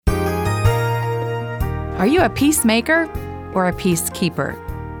Are you a peacemaker or a peacekeeper?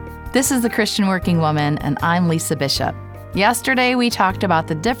 This is The Christian Working Woman, and I'm Lisa Bishop. Yesterday, we talked about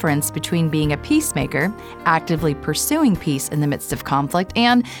the difference between being a peacemaker, actively pursuing peace in the midst of conflict,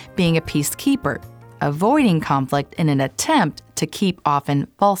 and being a peacekeeper, avoiding conflict in an attempt to keep often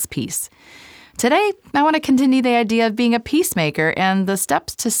false peace. Today, I want to continue the idea of being a peacemaker and the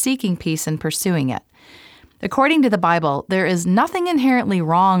steps to seeking peace and pursuing it. According to the Bible, there is nothing inherently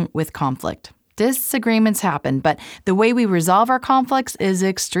wrong with conflict. Disagreements happen, but the way we resolve our conflicts is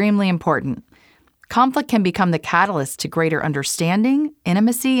extremely important. Conflict can become the catalyst to greater understanding,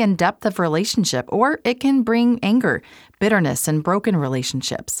 intimacy, and depth of relationship, or it can bring anger, bitterness, and broken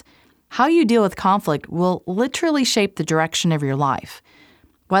relationships. How you deal with conflict will literally shape the direction of your life.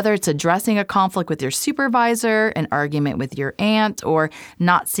 Whether it's addressing a conflict with your supervisor, an argument with your aunt, or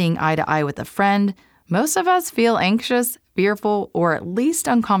not seeing eye to eye with a friend, most of us feel anxious, fearful, or at least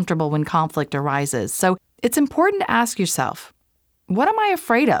uncomfortable when conflict arises. So it's important to ask yourself, what am I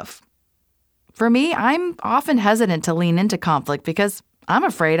afraid of? For me, I'm often hesitant to lean into conflict because I'm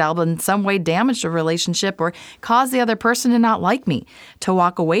afraid I'll in some way damage the relationship or cause the other person to not like me, to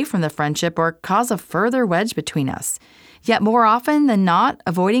walk away from the friendship, or cause a further wedge between us. Yet more often than not,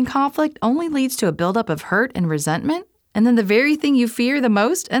 avoiding conflict only leads to a buildup of hurt and resentment, and then the very thing you fear the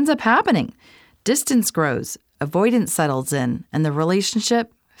most ends up happening. Distance grows, avoidance settles in, and the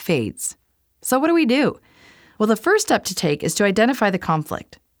relationship fades. So what do we do? Well, the first step to take is to identify the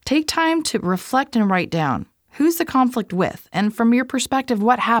conflict. Take time to reflect and write down who's the conflict with, and from your perspective,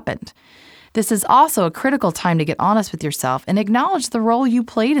 what happened. This is also a critical time to get honest with yourself and acknowledge the role you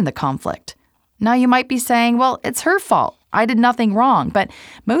played in the conflict. Now, you might be saying, well, it's her fault. I did nothing wrong. But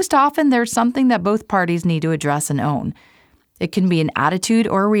most often, there's something that both parties need to address and own. It can be an attitude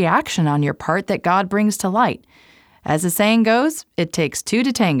or a reaction on your part that God brings to light. As the saying goes, it takes two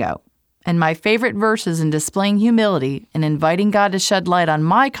to tango. And my favorite verses in displaying humility and inviting God to shed light on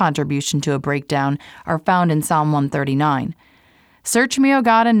my contribution to a breakdown are found in Psalm 139. Search me, O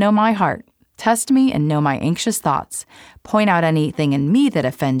God, and know my heart. Test me and know my anxious thoughts. Point out anything in me that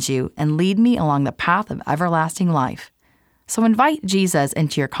offends you, and lead me along the path of everlasting life. So invite Jesus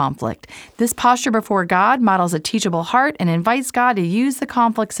into your conflict. This posture before God models a teachable heart and invites God to use the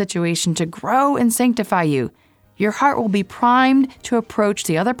conflict situation to grow and sanctify you. Your heart will be primed to approach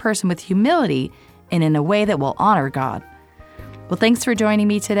the other person with humility and in a way that will honor God. Well, thanks for joining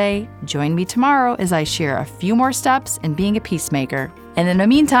me today. Join me tomorrow as I share a few more steps in being a peacemaker. And in the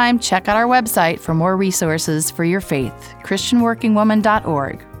meantime, check out our website for more resources for your faith,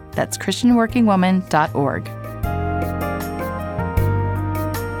 christianworkingwoman.org. That's christianworkingwoman.org.